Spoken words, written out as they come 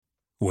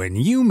When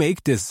you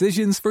make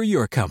decisions for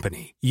your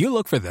company, you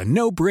look for the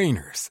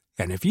no-brainers.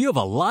 And if you have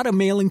a lot of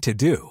mailing to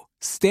do,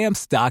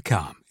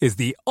 Stamps.com is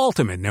the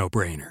ultimate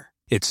no-brainer.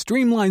 It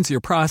streamlines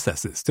your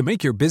processes to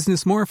make your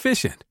business more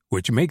efficient,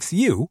 which makes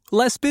you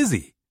less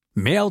busy.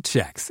 Mail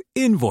checks,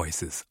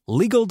 invoices,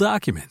 legal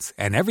documents,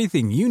 and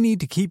everything you need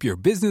to keep your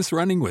business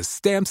running with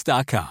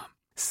Stamps.com.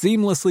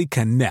 Seamlessly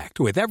connect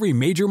with every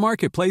major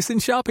marketplace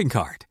and shopping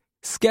cart.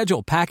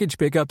 Schedule package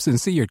pickups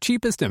and see your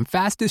cheapest and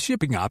fastest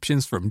shipping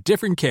options from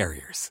different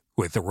carriers,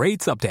 with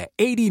rates up to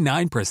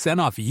 89%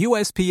 off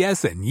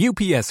USPS and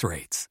UPS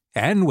rates.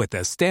 And with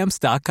the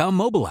Stamps.com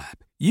mobile app,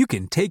 you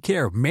can take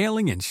care of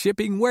mailing and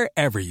shipping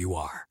wherever you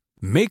are.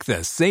 Make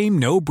the same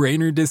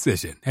no-brainer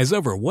decision as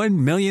over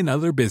 1 million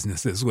other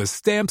businesses with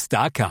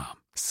Stamps.com.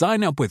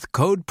 Sign up with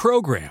code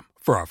PROGRAM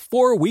for a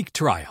 4-week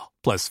trial,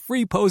 plus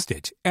free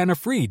postage and a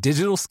free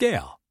digital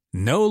scale.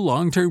 No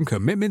long-term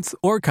commitments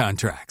or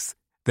contracts.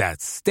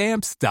 That's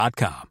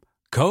Stamps.com.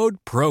 Code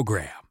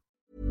PROGRAM.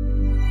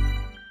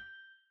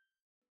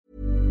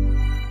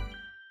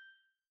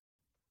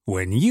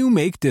 When you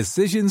make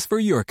decisions for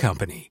your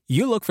company,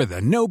 you look for the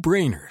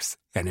no-brainers.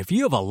 And if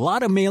you have a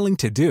lot of mailing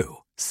to do,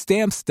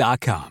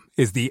 Stamps.com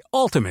is the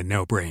ultimate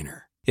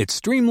no-brainer. It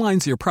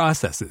streamlines your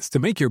processes to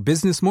make your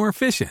business more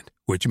efficient,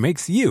 which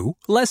makes you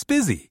less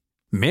busy.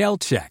 Mail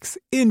checks,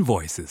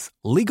 invoices,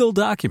 legal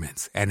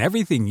documents, and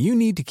everything you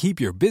need to keep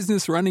your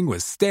business running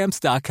with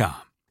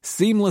Stamps.com.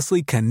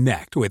 Seamlessly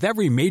connect with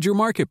every major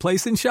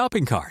marketplace and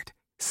shopping cart.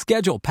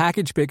 Schedule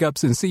package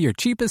pickups and see your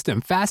cheapest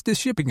and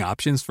fastest shipping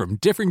options from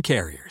different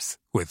carriers,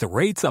 with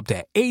rates up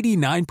to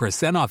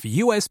 89% off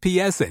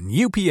USPS and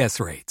UPS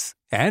rates.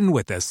 And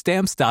with the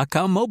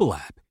Stamps.com mobile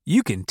app,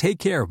 you can take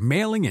care of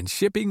mailing and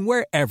shipping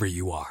wherever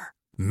you are.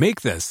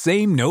 Make the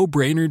same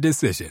no-brainer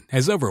decision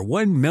as over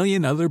 1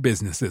 million other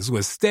businesses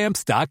with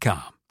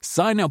Stamps.com.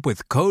 Sign up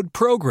with code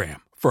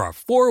PROGRAM for a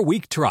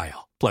 4-week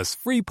trial, plus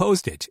free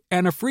postage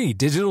and a free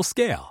digital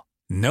scale.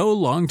 No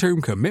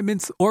long-term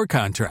commitments or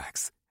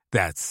contracts.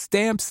 That's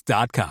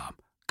Stamps.com.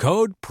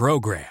 Code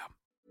PROGRAM.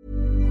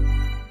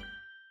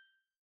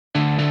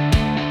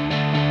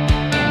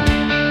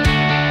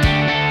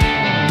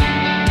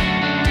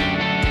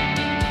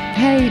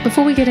 Hey,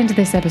 before we get into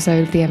this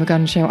episode of The Emma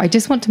Gunn Show, I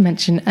just want to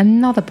mention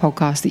another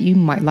podcast that you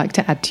might like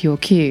to add to your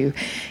queue.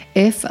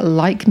 If,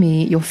 like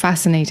me, you're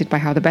fascinated by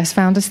how the best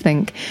founders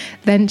think,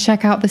 then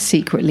check out the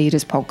Secret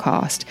Leaders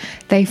podcast.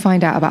 They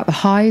find out about the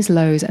highs,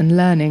 lows, and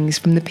learnings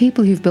from the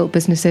people who've built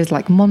businesses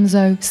like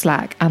Monzo,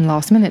 Slack, and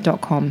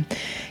lastminute.com.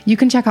 You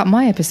can check out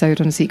my episode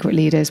on Secret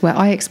Leaders, where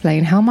I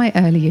explain how my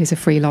early years of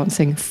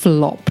freelancing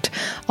flopped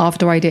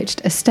after I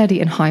ditched a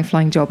steady and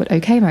high-flying job at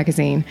OK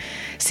Magazine.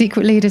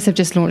 Secret Leaders have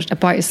just launched a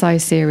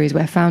bite-sized series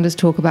where founders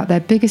talk about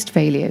their biggest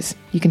failures.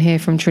 You can hear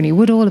from Trini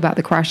Woodall about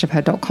the crash of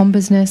her .com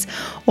business,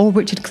 or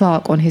Richard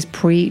Clark on his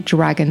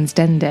pre-Dragon's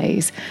Den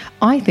days.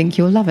 I think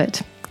you'll love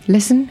it.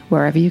 Listen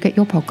wherever you get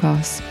your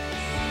podcasts.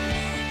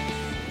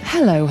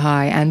 Hello,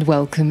 hi, and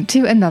welcome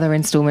to another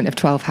installment of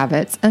 12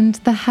 Habits and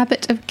the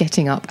habit of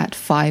getting up at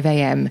 5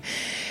 a.m.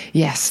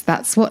 Yes,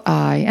 that's what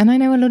I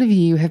know a lot of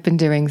you have been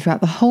doing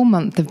throughout the whole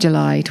month of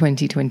July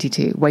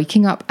 2022,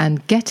 waking up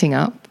and getting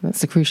up,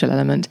 that's the crucial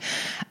element,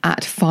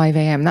 at 5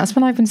 a.m. That's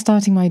when I've been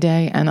starting my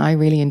day, and I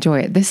really enjoy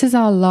it. This is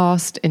our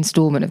last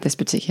installment of this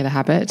particular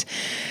habit.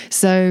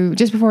 So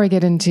just before I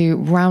get into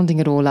rounding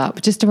it all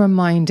up, just a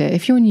reminder,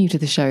 if you're new to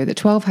the show, that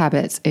 12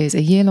 Habits is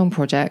a year-long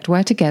project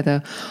where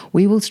together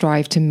we will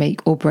strive to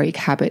make or break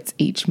habits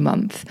each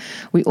month.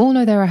 We all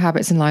know there are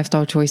habits and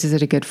lifestyle choices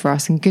that are good for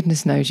us, and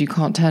goodness knows you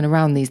can't turn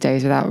around these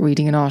days without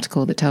reading an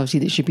article that tells you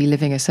that you should be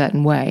living a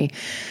certain way.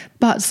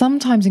 But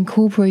sometimes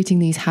incorporating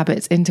these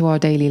habits into our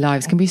daily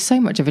lives can be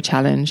so much of a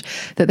challenge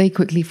that they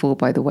quickly fall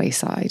by the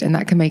wayside, and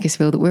that can make us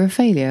feel that we're a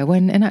failure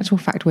when in actual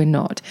fact we're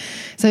not.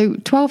 So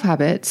 12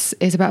 Habits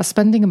is about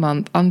spending a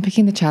month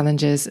unpicking the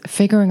challenges,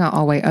 figuring out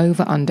our way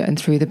over, under and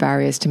through the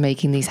barriers to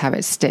making these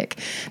habits stick.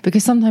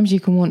 Because sometimes you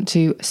can want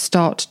to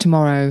start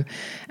tomorrow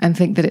and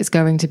think that it's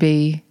going to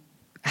be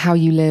how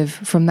you live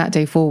from that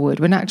day forward,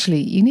 when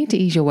actually you need to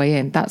ease your way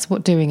in. That's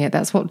what testing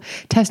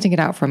it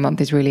out for a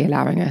month is really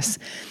allowing us.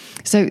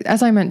 So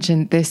as I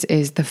mentioned, this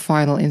is the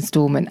final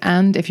installment.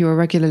 And if you're a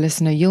regular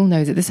listener, you'll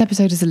know that this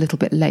episode is a little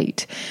bit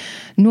late.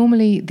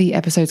 Normally the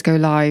episodes go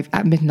live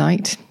at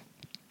midnight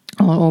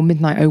or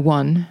midnight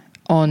 01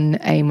 on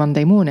a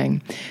Monday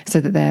morning,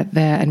 so that they're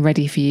there and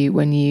ready for you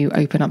when you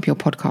open up your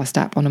podcast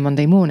app on a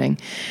Monday morning.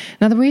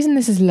 Now, the reason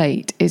this is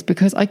late is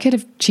because I could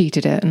have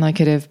cheated it and I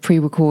could have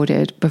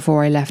pre-recorded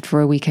before I left for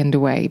a weekend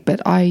away,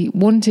 but I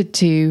wanted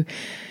to.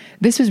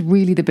 This was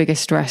really the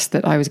biggest stress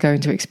that I was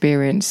going to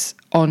experience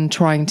on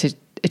trying to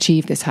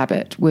achieve this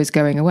habit, was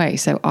going away.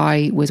 So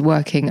I was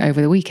working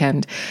over the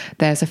weekend.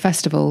 There's a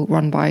festival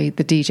run by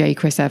the DJ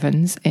Chris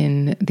Evans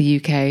in the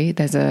UK.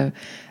 There's a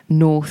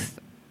North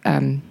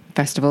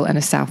festival and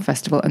a South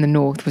festival, and the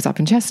North was up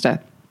in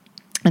Chester.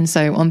 And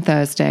so on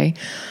Thursday,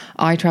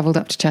 I travelled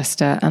up to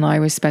Chester and I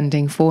was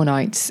spending 4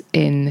 nights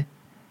in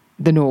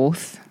the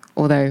North,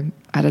 although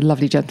I had a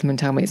lovely gentleman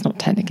tell me it's not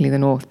technically the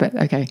north, but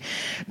okay.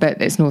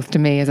 But it's north to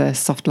me as a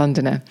soft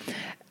Londoner.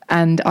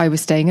 And I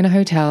was staying in a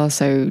hotel,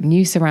 so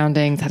new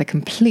surroundings, had a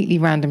completely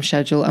random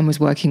schedule and was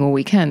working all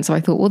weekend. So I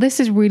thought, well, this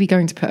is really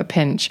going to put a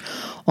pinch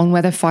on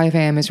whether 5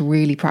 a.m. is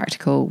really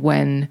practical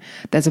when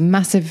there's a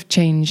massive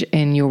change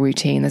in your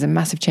routine, there's a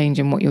massive change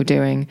in what you're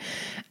doing.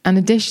 And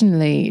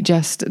additionally,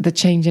 just the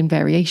change in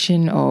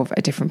variation of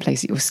a different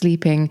place that you're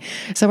sleeping.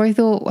 So I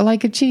thought, well, I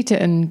could cheat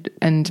it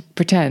and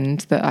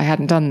pretend that I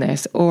hadn't done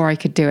this, or I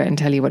could do it and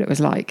tell you what it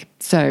was like.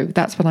 So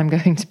that's what I'm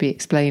going to be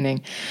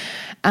explaining.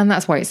 And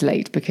that's why it's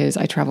late, because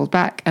I travelled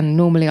back, and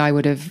normally I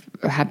would have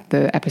had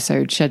the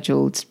episode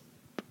scheduled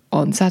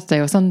on Saturday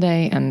or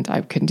Sunday, and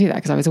I couldn't do that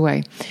because I was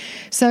away.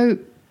 So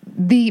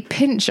the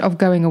pinch of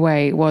going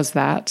away was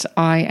that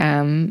I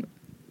am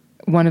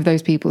one of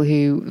those people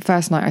who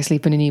first night I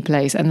sleep in a new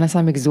place, unless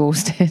I'm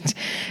exhausted,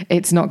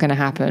 it's not going to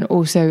happen.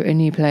 Also, a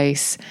new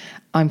place,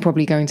 I'm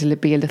probably going to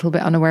be a little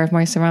bit unaware of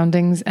my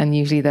surroundings, and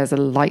usually there's a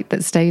light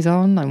that stays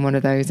on. I'm one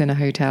of those in a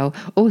hotel.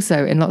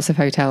 Also, in lots of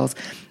hotels,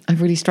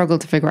 I've really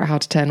struggled to figure out how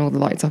to turn all the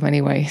lights off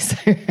anyway. So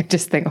I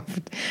just think, oh,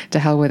 to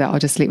hell with it, I'll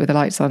just sleep with the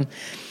lights on.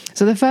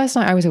 So the first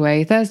night I was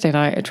away, Thursday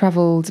night, I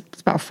travelled.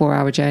 It's about a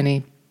 4-hour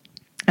journey.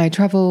 I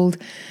travelled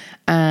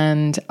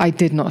and I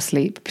did not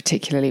sleep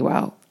particularly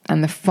well.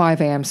 And the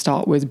 5 a.m.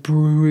 start was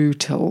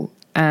brutal.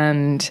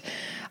 And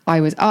I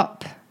was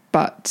up,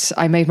 but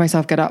I made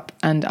myself get up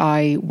and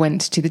I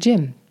went to the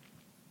gym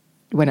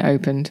when it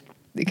opened,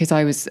 because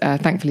I was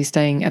thankfully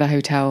staying at a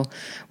hotel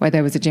where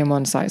there was a gym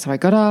on site. So I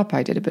got up,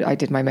 I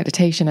did my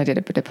meditation, I did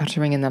a bit of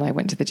puttering, and then I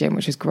went to the gym,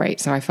 which was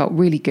great. So I felt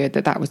really good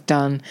that was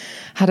done,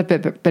 had a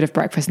bit of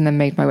breakfast, and then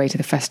made my way to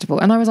the festival.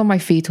 And I was on my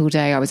feet all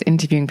day. I was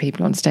interviewing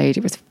people on stage.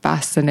 It was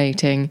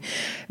fascinating.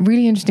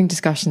 Really interesting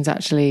discussions,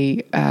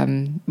 actually.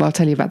 Well, I'll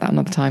tell you about that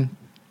another time.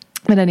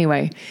 But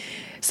anyway,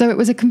 so it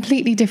was a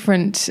completely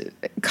different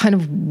kind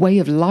of way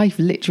of life,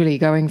 literally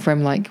going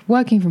from like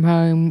working from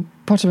home,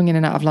 pottering in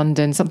and out of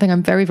London, something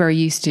I'm very, very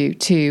used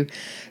to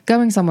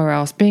going somewhere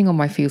else, being on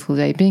my feet all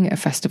day, being at a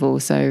festival.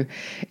 So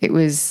it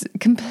was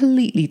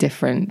completely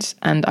different.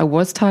 And I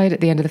was tired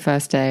at the end of the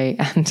first day,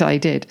 and I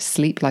did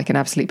sleep like an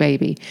absolute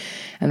baby.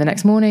 And the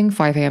next morning,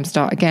 5 a.m.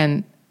 start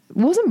again.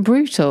 Wasn't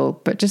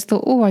brutal, but just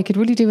thought, oh, I could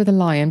really do with a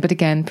lion. But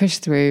again,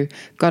 pushed through,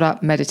 got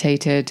up,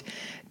 meditated,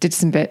 did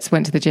some bits,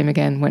 went to the gym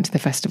again, went to the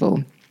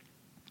festival.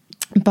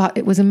 But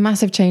it was a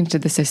massive change to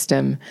the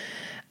system.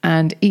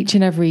 And each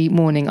and every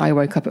morning I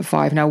woke up at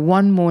 5. Now,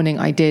 one morning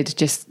I did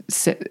just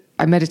sit,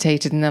 I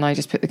meditated, and then I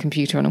just put the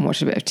computer on and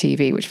watched a bit of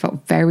TV, which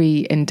felt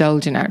very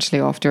indulgent actually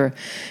after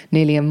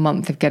nearly a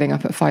month of getting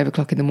up at 5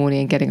 o'clock in the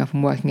morning and getting up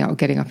and working out or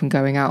getting up and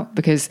going out.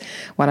 Because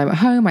when I'm at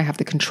home, I have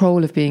the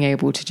control of being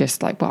able to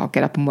just like, well, I'll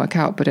get up and work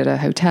out. But at a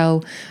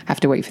hotel, I have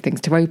to wait for things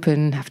to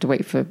open, have to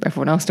wait for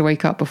everyone else to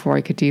wake up before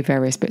I could do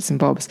various bits and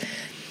bobs.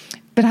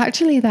 But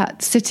actually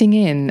that sitting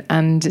in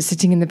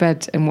the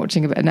bed and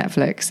watching a bit of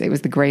Netflix, it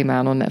was The Grey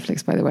Man on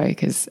Netflix, by the way,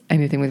 because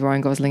anything with Ryan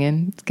Gosling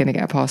in, it's going to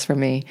get a pass from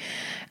me.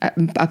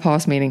 A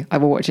pass meaning I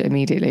will watch it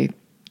immediately.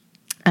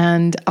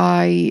 And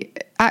I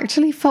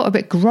actually felt a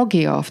bit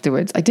groggy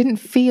afterwards. I didn't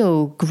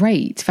feel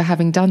great for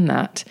having done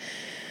that.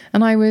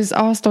 And I was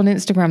asked on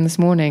Instagram this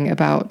morning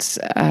about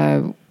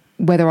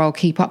whether I'll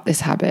keep up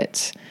this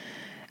habit.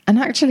 And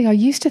actually, I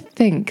used to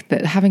think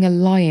that having a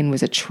lie-in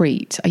was a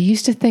treat. I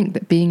used to think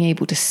that being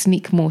able to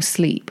sneak more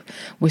sleep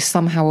was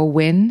somehow a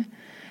win.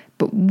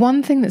 But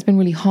one thing that's been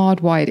really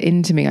hardwired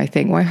into me, I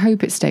think, well, I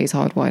hope it stays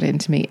hardwired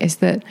into me, is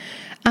that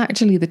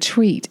actually the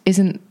treat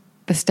isn't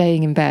the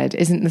staying in bed,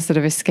 isn't the sort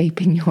of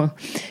escaping your,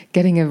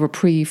 getting a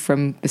reprieve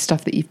from the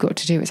stuff that you've got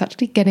to do. It's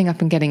actually getting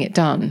up and getting it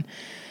done.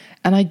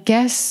 And I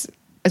guess,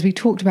 as we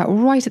talked about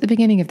right at the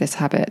beginning of this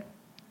habit,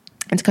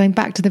 it's going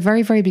back to the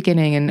very, very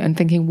beginning and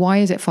thinking, why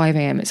is it 5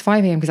 a.m.? It's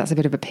 5 a.m. because that's a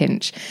bit of a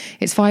pinch.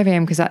 It's 5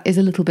 a.m. because that is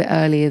a little bit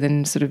earlier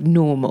than sort of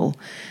normal.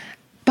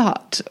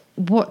 But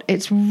what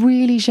it's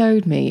really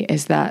showed me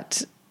is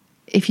that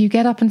if you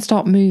get up and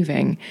start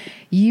moving,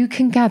 you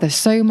can gather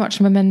so much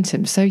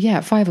momentum. So yeah,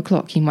 at 5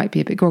 o'clock, you might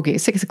be a bit groggy.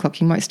 At 6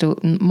 o'clock, you might still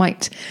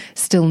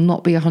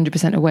not be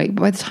 100% awake.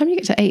 But by the time you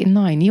get to 8 and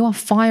 9, you are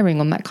firing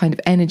on that kind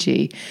of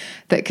energy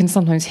that can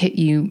sometimes hit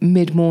you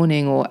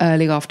mid-morning or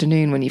early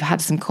afternoon when you've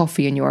had some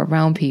coffee and you're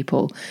around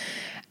people.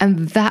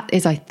 And that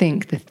is, I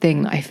think, the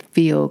thing that I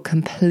feel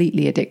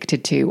completely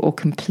addicted to or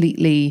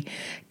completely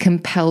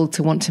compelled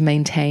to want to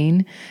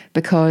maintain,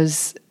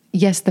 because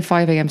yes, the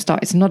 5 a.m.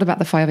 start, it's not about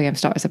the 5 a.m.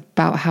 start, it's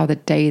about how the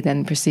day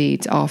then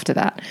proceeds after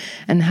that.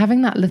 And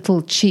having that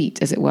little cheat,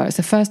 as it were, it's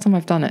the first time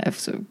I've done it, of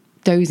sort of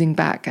dozing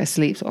back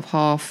asleep, sort of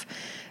half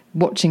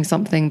watching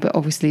something, but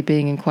obviously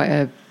being in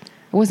I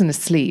wasn't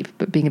asleep,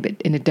 but being a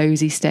bit in a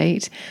dozy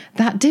state.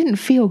 That didn't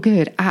feel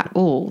good at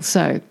all.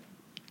 So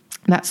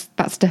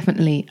that's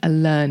definitely a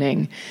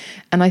learning.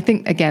 And I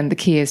think, again, the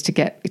key is to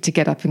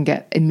get up and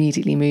get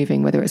immediately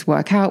moving, whether it's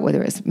work out,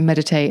 whether it's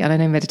meditate. And I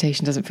know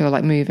meditation doesn't feel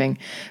like moving,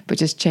 but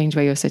just change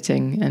where you're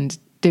sitting and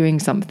doing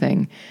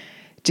something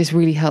just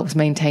really helps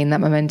maintain that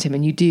momentum.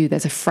 And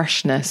there's a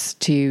freshness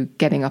to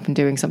getting up and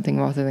doing something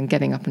rather than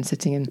getting up and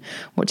sitting and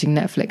watching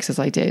Netflix as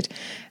I did.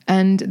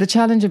 And the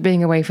challenge of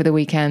being away for the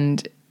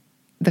weekend,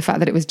 the fact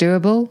that it was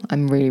doable,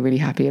 I'm really, really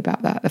happy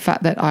about that. The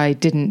fact that I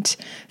didn't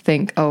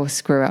think, oh,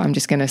 screw it, I'm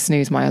just going to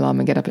snooze my alarm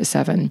and get up at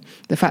 7.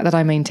 The fact that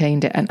I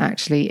maintained it and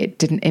actually it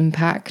didn't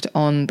impact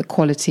on the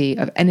quality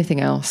of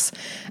anything else.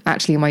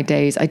 Actually, in my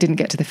days, I didn't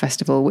get to the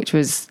festival, which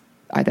was,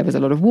 there was a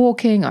lot of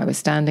walking. I was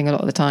standing a lot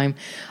of the time.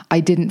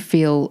 I didn't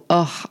feel,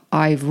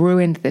 I've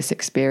ruined this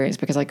experience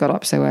because I got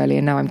up so early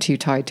and now I'm too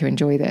tired to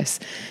enjoy this.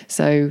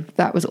 So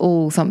that was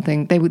all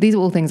something, these are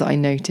all things that I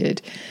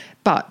noted.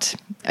 But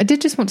I did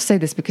just want to say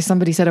this because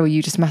somebody said, oh, are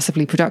you just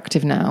massively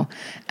productive now?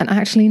 And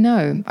actually,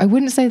 no, I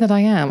wouldn't say that I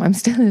am. I'm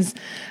still as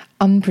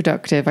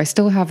unproductive. I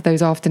still have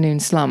those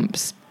afternoon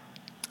slumps.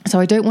 So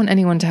I don't want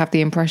anyone to have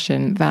the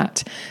impression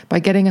that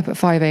by getting up at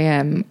 5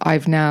 a.m,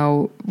 I've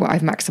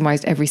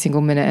maximized every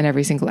single minute and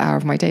every single hour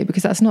of my day,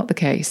 because that's not the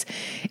case.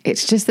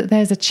 It's just that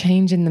there's a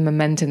change in the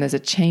momentum. There's a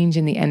change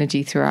in the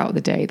energy throughout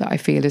the day that I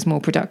feel is more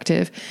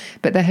productive.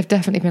 But there have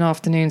definitely been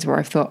afternoons where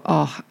I've thought,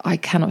 I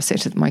cannot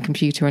sit at my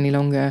computer any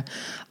longer.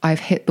 I've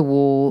hit the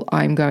wall.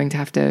 I'm going to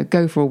have to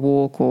go for a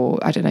walk or,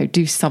 I don't know,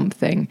 do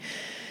something.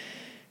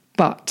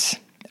 But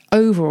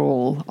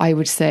overall, I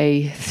would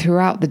say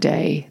throughout the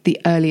day, the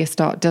earlier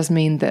start does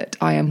mean that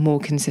I am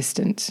more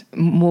consistent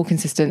and more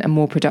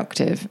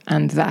productive.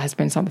 And that has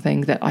been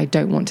something that I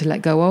don't want to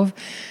let go of.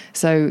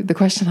 So the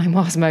question I'm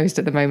asked most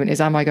at the moment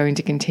is, am I going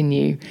to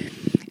continue?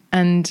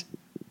 And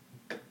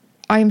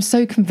I am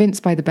so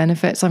convinced by the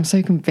benefits. I'm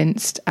so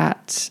convinced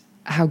at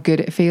how good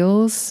it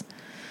feels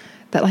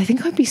that I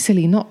think I'd be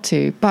silly not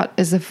to. But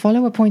as a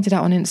follower pointed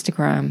out on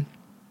Instagram,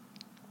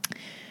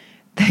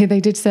 they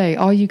did say,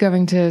 are you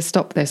going to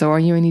stop this, or are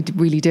you only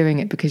really doing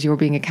it because you're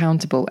being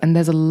accountable? And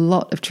there's a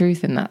lot of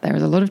truth in that. There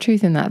is a lot of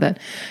truth in that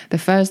the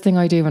first thing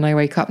I do when I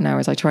wake up now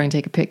is I try and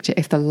take a picture,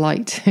 if the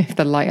light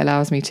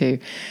allows me to,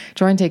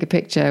 try and take a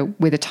picture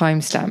with a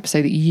timestamp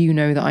so that you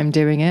know that I'm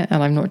doing it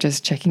and I'm not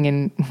just checking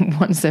in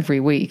once every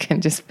week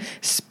and just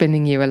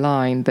spinning you a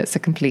line that's a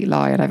complete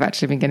lie and I've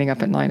actually been getting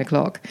up at 9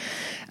 o'clock.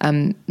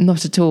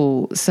 Not at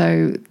all.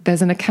 So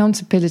there's an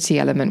accountability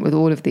element with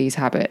all of these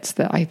habits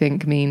that I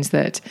think means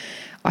that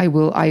I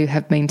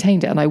have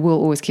maintained it, and I will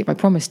always keep my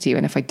promise to you.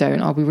 And if I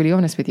don't, I'll be really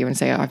honest with you and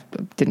say I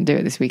didn't do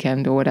it this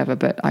weekend or whatever,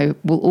 but I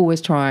will always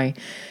try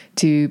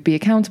to be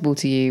accountable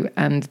to you.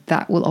 And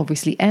that will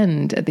obviously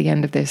end at the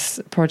end of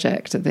this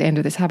project, at the end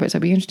of this habit. So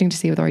it'll be interesting to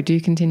see whether I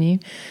do continue.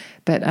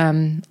 But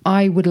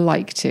I would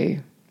like to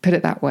put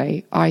it that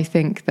way. I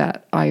think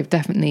that I've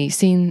definitely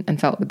seen and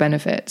felt the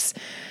benefits.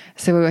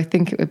 So I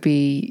think it would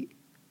be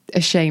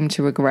a shame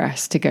to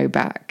regress, to go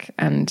back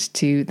and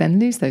to then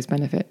lose those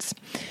benefits.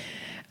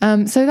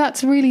 So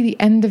that's really the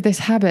end of this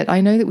habit.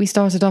 I know that we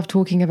started off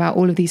talking about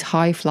all of these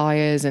high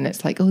flyers and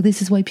it's like, oh,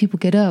 this is why people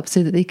get up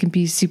so that they can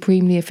be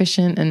supremely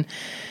efficient. And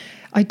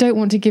I don't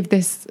want to give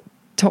this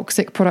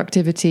toxic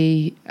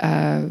productivity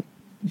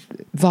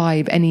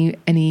vibe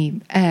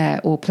any air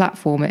or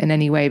platform in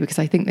any way, because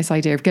I think this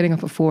idea of getting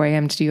up at 4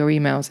 a.m. to do your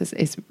emails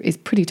is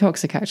pretty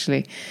toxic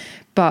actually.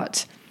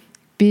 But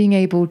being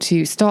able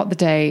to start the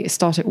day,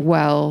 start it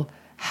well,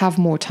 have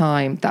more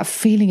time, that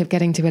feeling of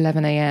getting to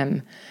 11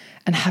 a.m.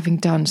 and having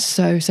done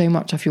so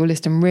much off your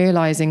list and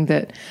realizing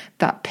that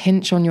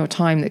pinch on your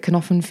time that can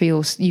often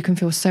you can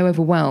feel so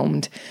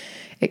overwhelmed,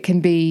 that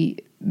can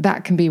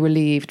be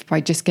relieved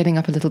by just getting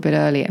up a little bit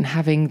early and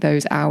having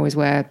those hours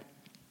where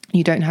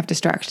you don't have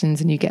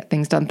distractions and you get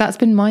things done. That's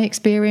been my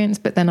experience.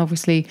 But then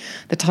obviously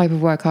the type of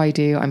work I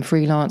do, I'm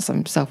freelance,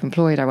 I'm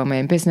self-employed, I run my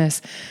own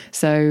business.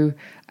 So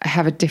I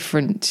have it's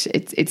different.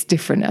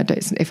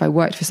 If I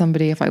worked for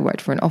somebody, if I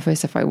worked for an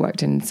office, if I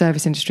worked in the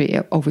service industry,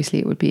 obviously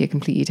it would be a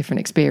completely different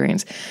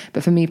experience.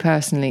 But for me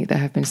personally, there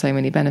have been so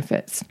many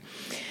benefits.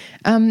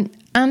 And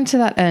to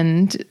that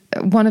end,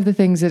 one of the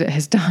things that it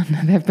has done,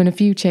 there have been a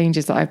few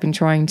changes that I've been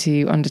trying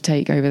to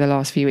undertake over the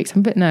last few weeks. I'm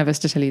a bit nervous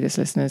to tell you this,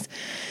 listeners.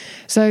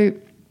 So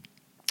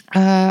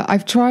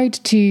I've tried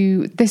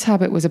this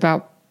habit was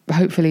about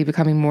hopefully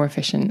becoming more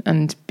efficient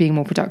and being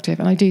more productive.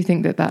 And I do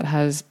think that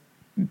has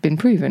been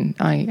proven.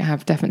 I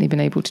have definitely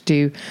been able to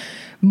do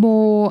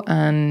more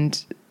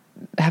and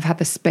have had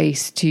the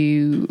space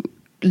to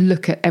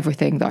look at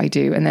everything that I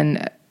do. And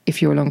then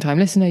if you're a long-time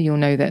listener, you'll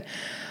know that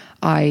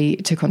I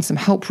took on some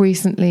help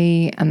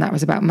recently, and that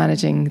was about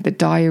managing the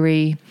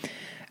diary.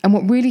 And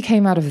what really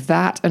came out of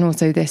that, and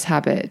also this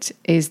habit,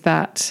 is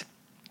that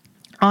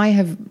I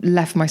have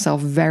left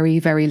myself very,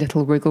 very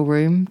little wiggle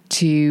room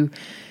to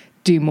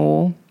do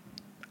more.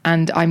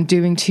 And I'm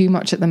doing too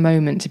much at the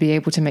moment to be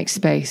able to make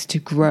space to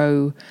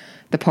grow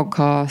the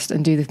podcast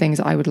and do the things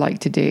that I would like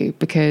to do.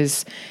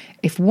 Because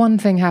if one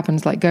thing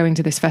happens, like going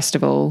to this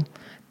festival,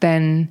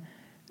 then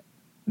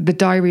the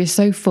diary is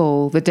so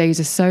full, the days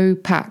are so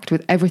packed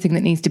with everything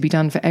that needs to be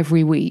done for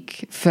every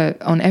week,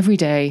 on every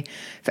day,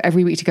 for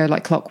every week to go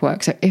like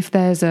clockwork. So if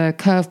there's a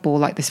curveball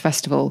like this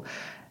festival,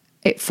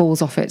 it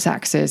falls off its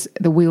axis,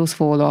 the wheels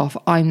fall off,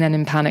 I'm then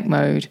in panic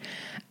mode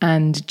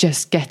and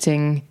just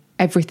getting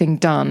everything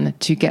done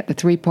to get the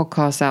 3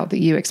 podcasts out that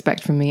you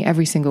expect from me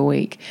every single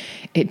week,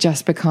 it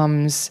just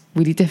becomes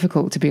really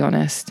difficult, to be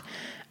honest.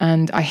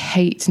 And I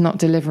hate not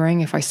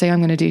delivering. If I say I'm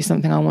going to do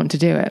something, I want to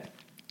do it.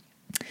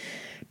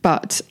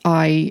 But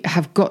I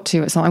have got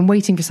to. So I'm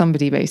waiting for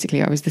somebody,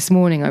 basically. This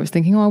morning, I was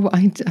thinking,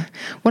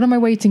 what am I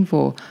waiting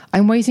for?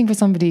 I'm waiting for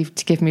somebody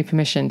to give me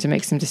permission to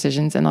make some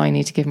decisions, and I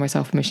need to give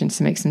myself permission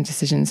to make some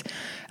decisions.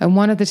 And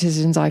one of the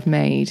decisions I've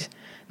made,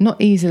 not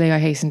easily, I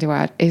hasten to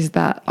add, is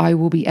that I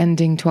will be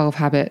ending 12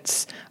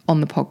 Habits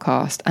on the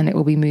podcast, and it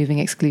will be moving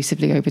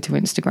exclusively over to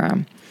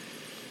Instagram.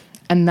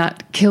 And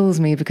that kills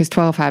me, because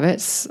 12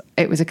 Habits,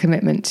 it was a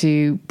commitment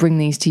to bring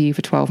these to you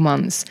for 12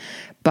 months.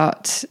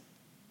 But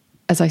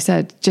as I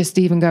said, just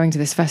even going to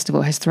this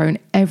festival has thrown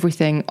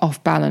everything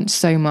off balance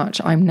so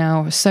much. I'm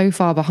now so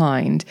far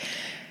behind,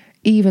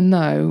 even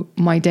though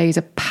my days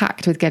are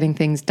packed with getting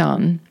things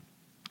done.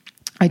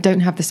 I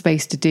don't have the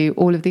space to do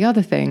all of the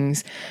other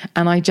things.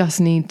 And I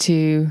just need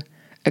to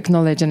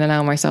acknowledge and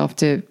allow myself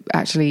to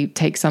actually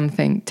take some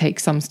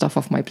stuff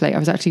off my plate. I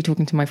was actually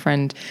talking to my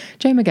friend,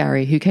 Jo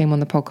McGarry, who came on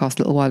the podcast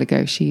a little while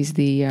ago. She's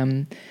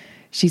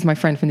my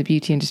friend from the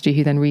beauty industry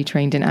who then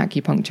retrained in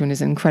acupuncture and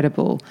is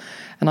incredible.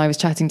 And I was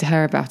chatting to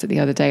her about it the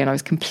other day, and I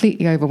was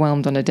completely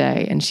overwhelmed on a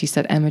day. And she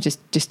said, Emma,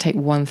 just take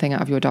one thing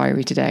out of your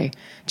diary today.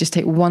 Just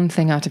take one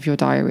thing out of your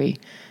diary,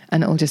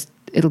 and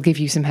it'll give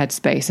you some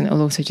headspace, and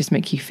it'll also just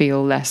make you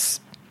feel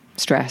less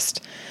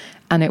stressed.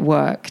 And it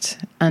worked.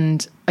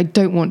 And I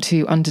don't want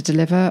to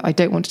underdeliver. I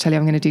don't want to tell you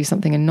I'm going to do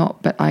something and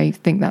not, but I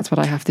think that's what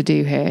I have to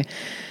do here.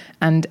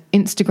 And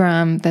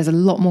Instagram, there's a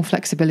lot more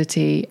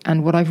flexibility.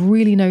 And what I've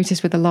really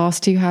noticed with the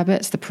last 2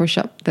 habits, the press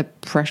up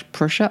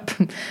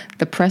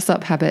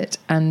habit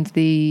and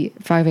the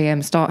 5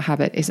 a.m. start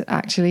habit, is that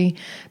actually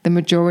the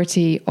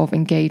majority of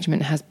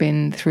engagement has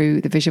been through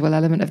the visual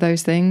element of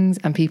those things.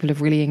 And people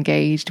have really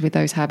engaged with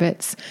those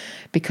habits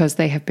because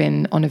they have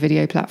been on a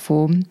video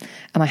platform,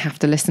 and I have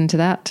to listen to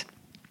that.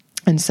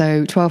 And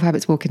so 12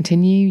 Habits will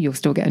continue. You'll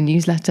still get a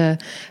newsletter,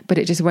 but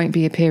it just won't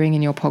be appearing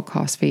in your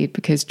podcast feed,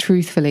 because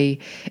truthfully,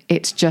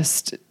 it's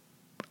just,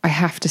 I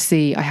have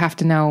to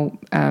now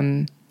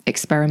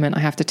experiment.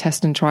 I have to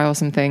test and trial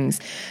some things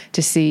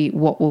to see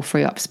what will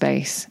free up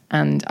space.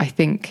 And I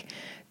think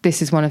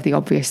this is one of the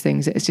obvious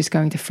things. It's just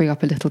going to free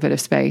up a little bit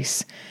of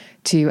space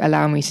to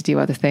allow me to do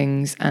other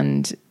things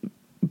and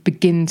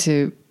begin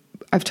to,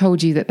 I've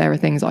told you that there are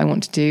things I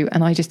want to do,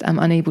 and I just am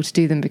unable to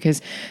do them because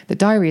the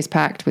diary is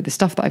packed with the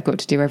stuff that I've got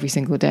to do every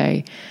single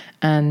day.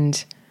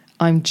 And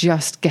I'm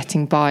just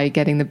getting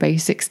the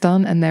basics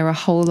done. And there are a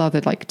whole other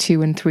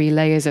 2 and 3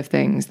 layers of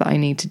things that I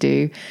need to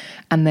do.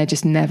 And there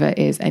just never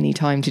is any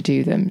time to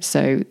do them.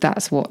 So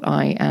that's what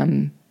I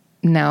am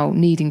now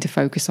needing to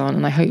focus on.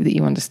 And I hope that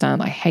you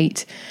understand. I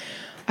hate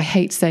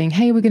saying,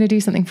 hey, we're going to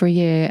do something for a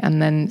year,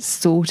 and then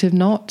sort of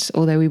not,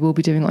 although we will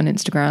be doing it on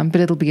Instagram,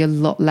 but it'll be a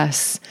lot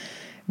less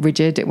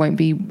rigid. It won't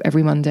be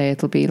every Monday.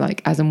 It'll be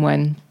as and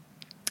when,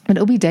 and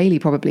it'll be daily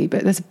probably.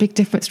 But there's a big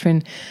difference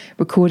between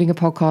recording a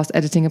podcast,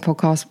 editing a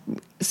podcast,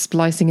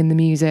 splicing in the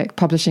music,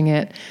 publishing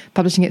it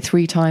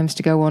 3 times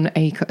to go on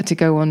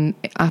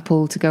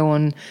Apple, to go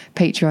on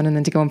Patreon, and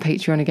then to go on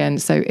Patreon again.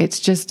 So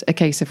it's just a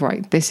case of,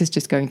 right, this is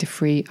just going to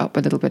free up a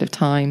little bit of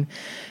time,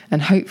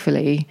 and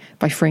hopefully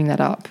by freeing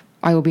that up,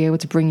 I will be able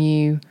to bring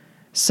you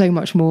so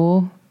much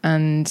more.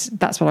 And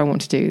that's what I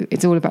want to do.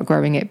 It's all about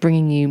growing it,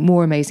 bringing you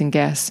more amazing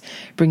guests,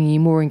 bringing you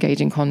more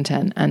engaging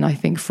content. And I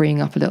think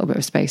freeing up a little bit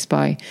of space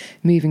by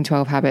moving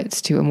 12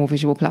 Habits to a more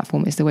visual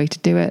platform is the way to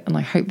do it. And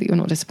I hope that you're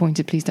not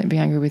disappointed. Please don't be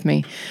angry with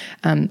me.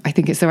 I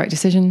think it's the right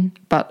decision.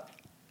 But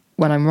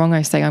when I'm wrong,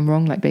 I say I'm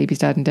wrong, like Baby's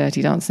Dad and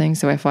Dirty Dancing.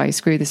 So if I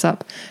screw this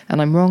up and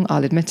I'm wrong,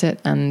 I'll admit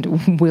it,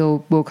 and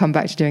we'll come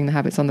back to doing the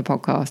habits on the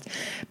podcast.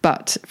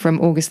 But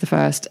from August the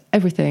 1st,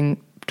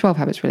 everything 12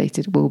 Habits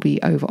related will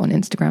be over on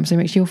Instagram. So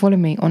make sure you're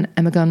following me on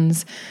Emma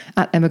Guns,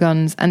 at Emma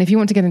Guns. And if you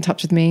want to get in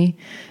touch with me,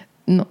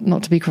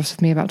 not to be cross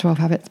with me about 12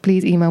 Habits,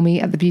 please email me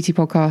at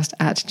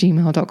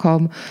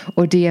thebeautypodcast@gmail.com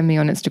or DM me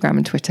on Instagram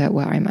and Twitter,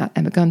 where I'm at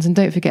Emma Guns. And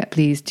don't forget,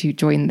 please, to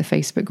join the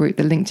Facebook group.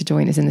 The link to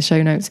join is in the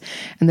show notes,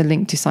 and the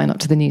link to sign up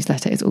to the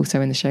newsletter is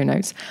also in the show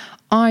notes.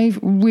 I've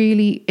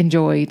really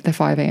enjoyed the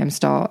 5 a.m.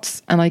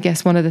 starts. And I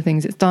guess one of the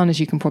things it's done, as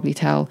you can probably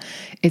tell,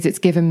 is it's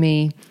given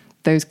me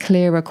those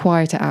clearer,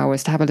 quieter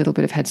hours to have a little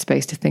bit of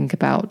headspace to think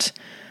about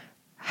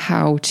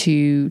how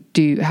to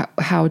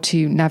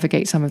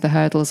navigate some of the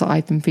hurdles that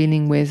I've been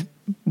feeling with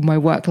my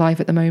work life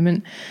at the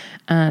moment.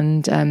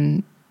 And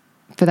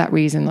for that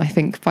reason, I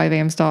think 5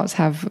 a.m. starts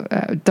have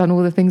done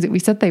all the things that we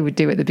said they would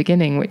do at the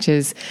beginning, which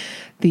is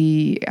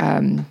the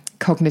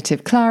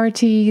cognitive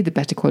clarity, the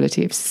better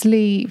quality of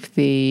sleep,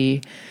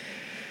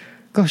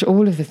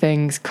 all of the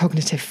things,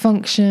 cognitive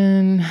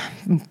function,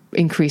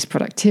 increased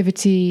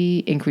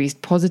productivity,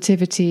 increased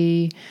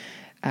positivity,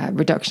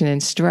 reduction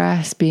in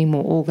stress, being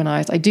more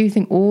organized. I do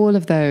think all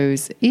of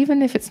those,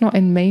 even if it's not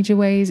in major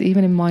ways,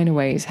 even in minor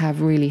ways,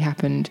 have really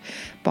happened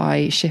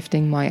by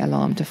shifting my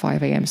alarm to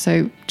 5 a.m.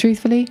 So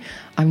truthfully,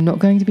 I'm not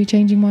going to be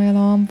changing my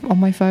alarm on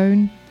my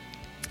phone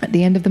at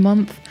the end of the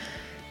month.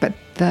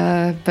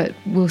 But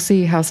we'll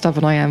see how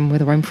stubborn I am,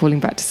 whether I'm falling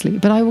back to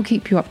sleep. But I will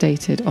keep you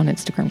updated on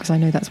Instagram, because I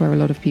know that's where a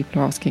lot of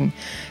people are asking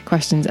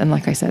questions. And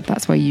like I said,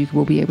 that's where you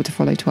will be able to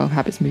follow 12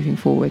 Habits moving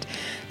forward.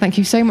 Thank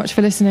you so much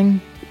for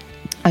listening.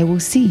 I will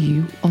see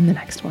you on the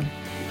next one.